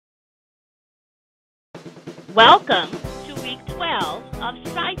Welcome to week 12 of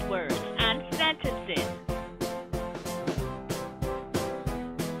Sight Words and Sentences.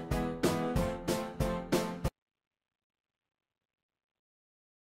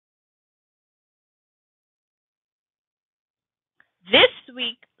 This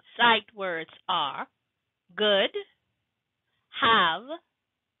week's sight words are good, have,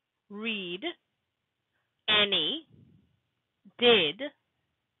 read, any, did,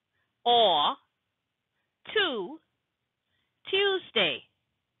 or, to, Tuesday.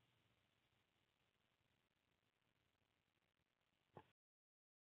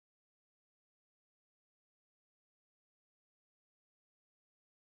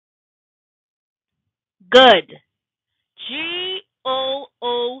 Good. Good.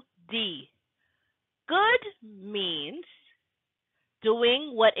 Good means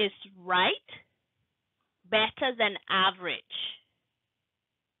doing what is right, better than average.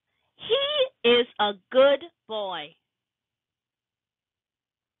 He is a good boy.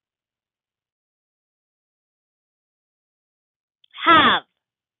 Have. Have.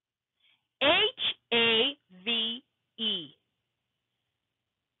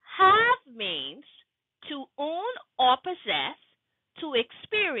 Have means to own or possess, to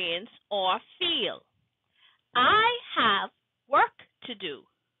experience or feel. I have work to do.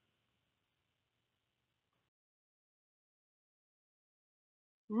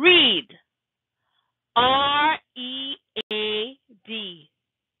 Read. Read.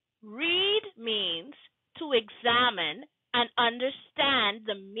 Read means to examine and understand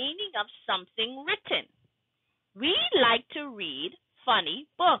the meaning of something written. We like to read funny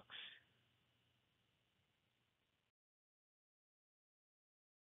books.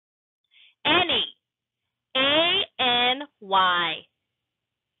 Any. Any.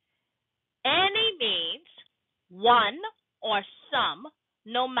 Any means one or some,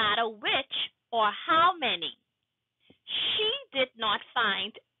 no matter which or how many. She did not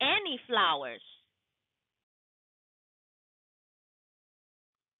find any flowers.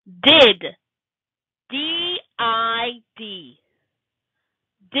 Did. Did.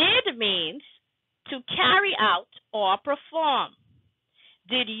 Did means to carry out or perform.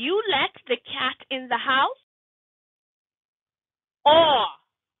 Did you let the cat in the house? Or.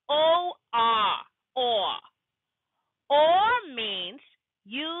 Or. Or. Or means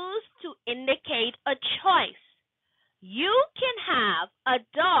used to indicate a choice. You can have a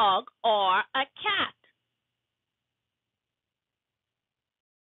dog or a cat.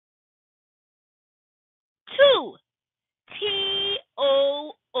 Two.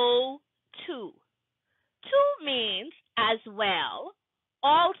 Two. Two means as well,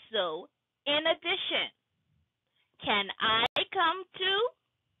 also, in addition. Can I come too?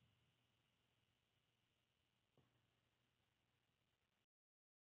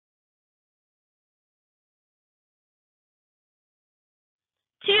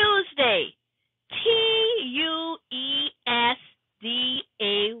 Tuesday. Tuesday.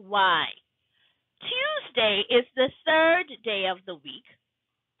 Tuesday is the third day of the week.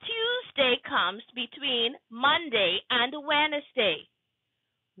 Tuesday comes between Monday and Wednesday.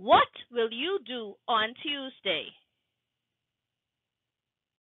 What will you do on Tuesday?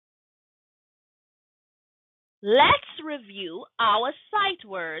 Let's review our sight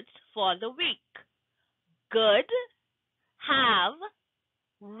words for the week. Good, have,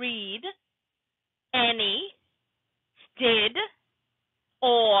 read, any, did,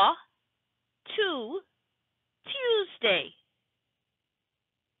 or, to, Tuesday.